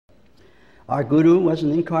Our Guru was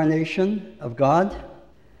an incarnation of God,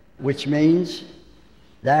 which means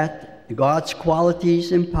that God's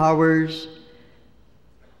qualities and powers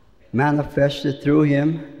manifested through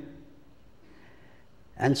him.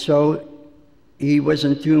 And so he was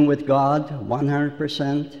in tune with God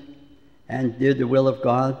 100% and did the will of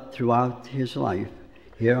God throughout his life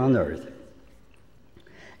here on earth.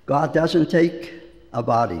 God doesn't take a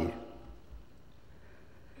body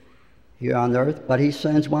here on earth, but he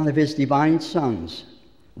sends one of his divine sons,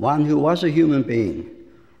 one who was a human being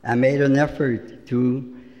and made an effort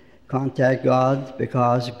to contact God,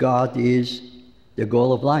 because God is the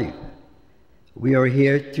goal of life. We are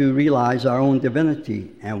here to realize our own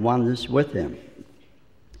divinity and oneness with him.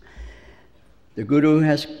 The Guru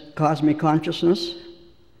has cosmic consciousness,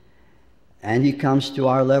 and he comes to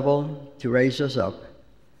our level to raise us up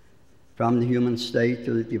from the human state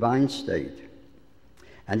to the divine state.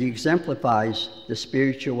 And he exemplifies the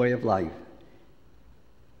spiritual way of life.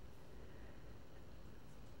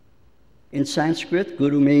 In Sanskrit,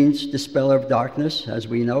 Guru means dispeller of darkness, as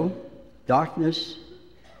we know, darkness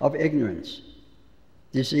of ignorance,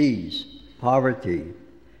 disease, poverty,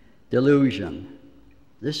 delusion.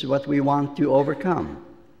 This is what we want to overcome.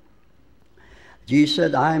 Jesus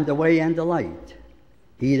said, I am the way and the light.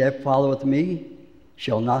 He that followeth me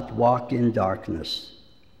shall not walk in darkness.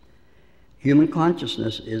 Human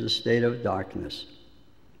consciousness is a state of darkness.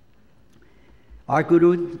 Our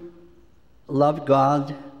Guru loved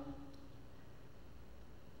God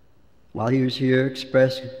while he was here,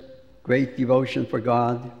 expressed great devotion for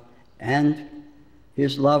God, and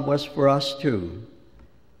his love was for us too,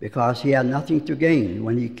 because he had nothing to gain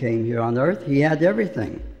when he came here on earth. He had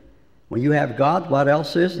everything. When you have God, what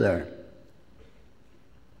else is there?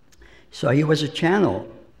 So he was a channel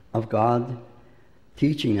of God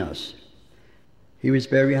teaching us. He was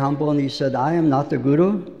very humble, and he said, I am not the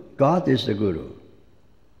Guru, God is the Guru.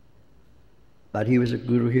 But he was a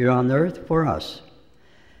Guru here on earth for us.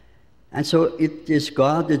 And so it is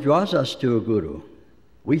God that draws us to a Guru.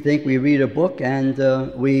 We think we read a book and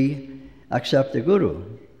we accept the Guru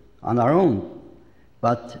on our own.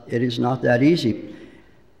 But it is not that easy.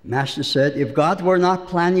 Master said, if God were not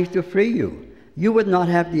planning to free you, you would not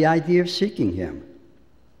have the idea of seeking him.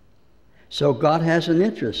 So God has an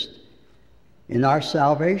interest in our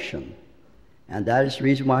salvation. And that is the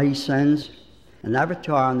reason why he sends an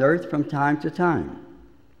avatar on earth from time to time.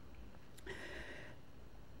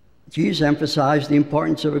 Jesus emphasized the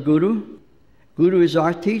importance of a Guru. Guru is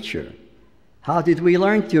our teacher. How did we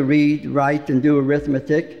learn to read, write, and do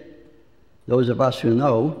arithmetic? Those of us who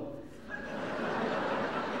know.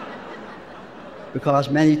 Because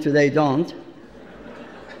many today don't.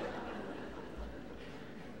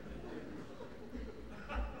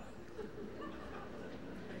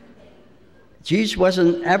 Jesus was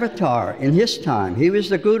an avatar in his time. He was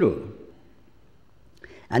the Guru.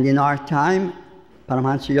 And in our time,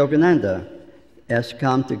 Paramahansa Yogananda has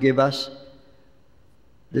come to give us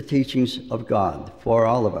the teachings of God for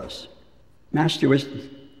all of us. Master was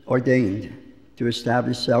ordained to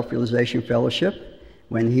establish Self-Realization Fellowship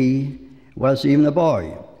when he was even a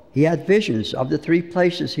boy. He had visions of the 3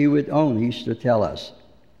 places he would own, he used to tell us.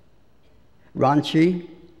 Ranchi,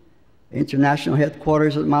 international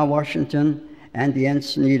headquarters at Mount Washington, and the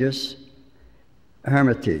Encinitas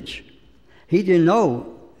Hermitage. He didn't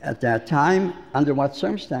know at that time under what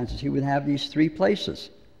circumstances he would have these 3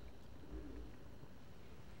 places.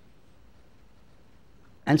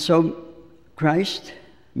 And so Christ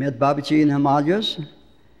met Babaji in Himalayas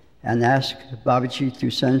and asked Babaji to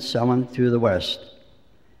send someone to the West.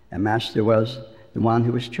 And Master was the one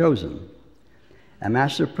who was chosen. And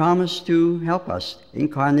Master promised to help us,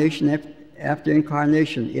 incarnation after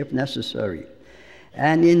incarnation, if necessary.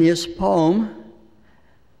 And in his poem,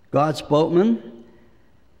 God's Boatman,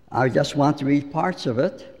 I just want to read parts of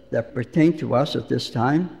it that pertain to us at this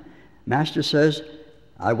time. Master says,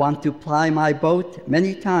 I want to ply my boat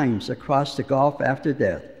many times across the gulf after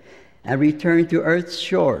death and return to earth's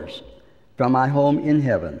shores from my home in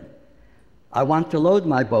heaven. I want to load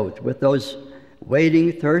my boat with those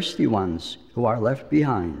waiting, thirsty ones who are left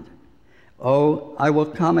behind. Oh, I will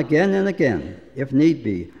come again and again, if need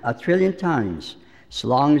be, 1,000,000,000 times, as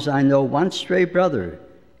long as I know one stray brother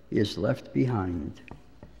is left behind.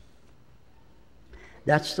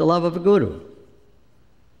 That's the love of a Guru.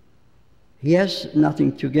 He has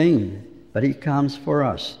nothing to gain, but he comes for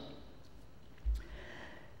us.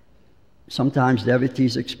 Sometimes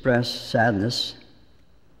devotees express sadness,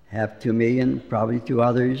 have to me and probably to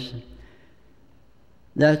others,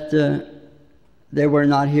 that they were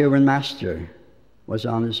not here when Master was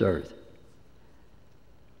on this earth.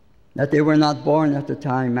 that they were not born at the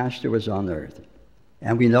time Master was on earth.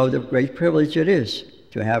 And we know the great privilege it is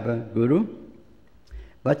to have a guru.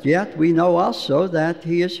 But yet we know also that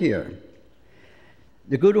he is here.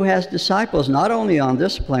 The guru has disciples not only on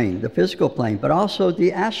this plane, the physical plane, but also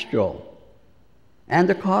the astral and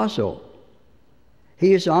the causal.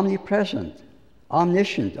 He is omnipresent,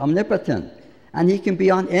 omniscient, omnipotent, and he can be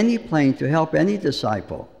on any plane to help any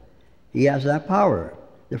disciple. He has that power,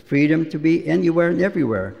 the freedom to be anywhere and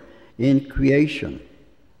everywhere in creation.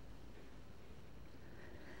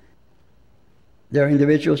 There are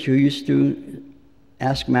individuals who used to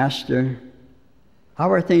ask Master,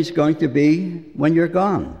 how are things going to be when you're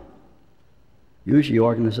gone? Usually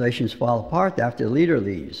organizations fall apart after the leader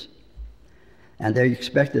leaves. And they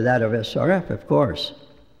expected that of SRF, of course,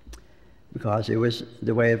 because it was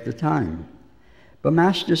the way of the time. But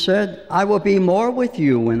Master said, I will be more with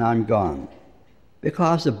you when I'm gone,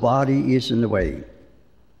 because the body is in the way.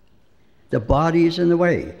 The body is in the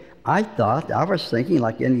way. I was thinking,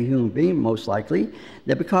 like any human being, most likely,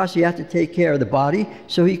 that because he had to take care of the body,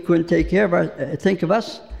 so he couldn't take care of think of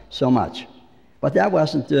us so much. But that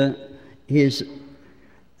wasn't his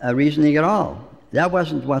reasoning at all. That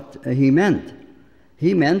wasn't what he meant.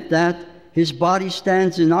 He meant that his body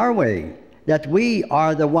stands in our way, that we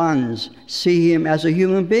are the ones see him as a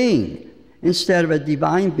human being instead of a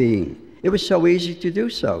divine being. It was so easy to do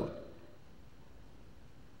so.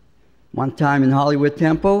 One time in Hollywood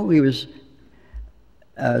Temple, he was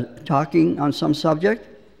talking on some subject,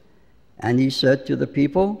 and he said to the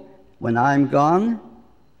people, when I'm gone,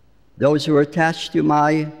 those who are attached to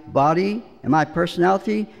my body and my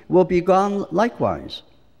personality will be gone likewise.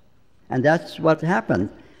 And that's what happened.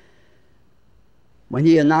 When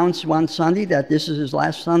he announced one Sunday that this is his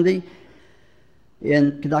last Sunday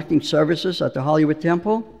in conducting services at the Hollywood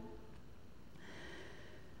Temple,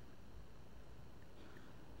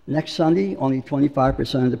 next Sunday, only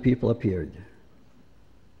 25% of the people appeared.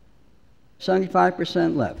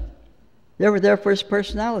 75% left. They were there for his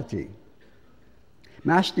personality.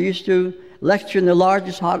 Master used to lecture in the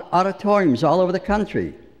largest auditoriums all over the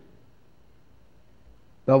country.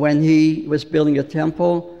 But when he was building a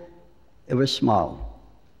temple, it was small,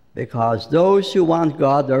 because those who want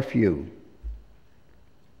God are few.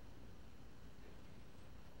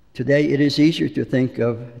 Today, it is easier to think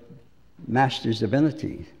of Master's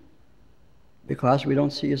divinity because we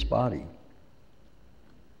don't see his body.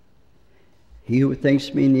 He who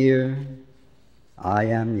thinks me near, I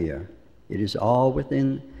am near. It is all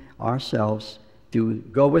within ourselves to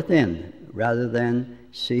go within rather than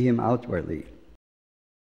see him outwardly.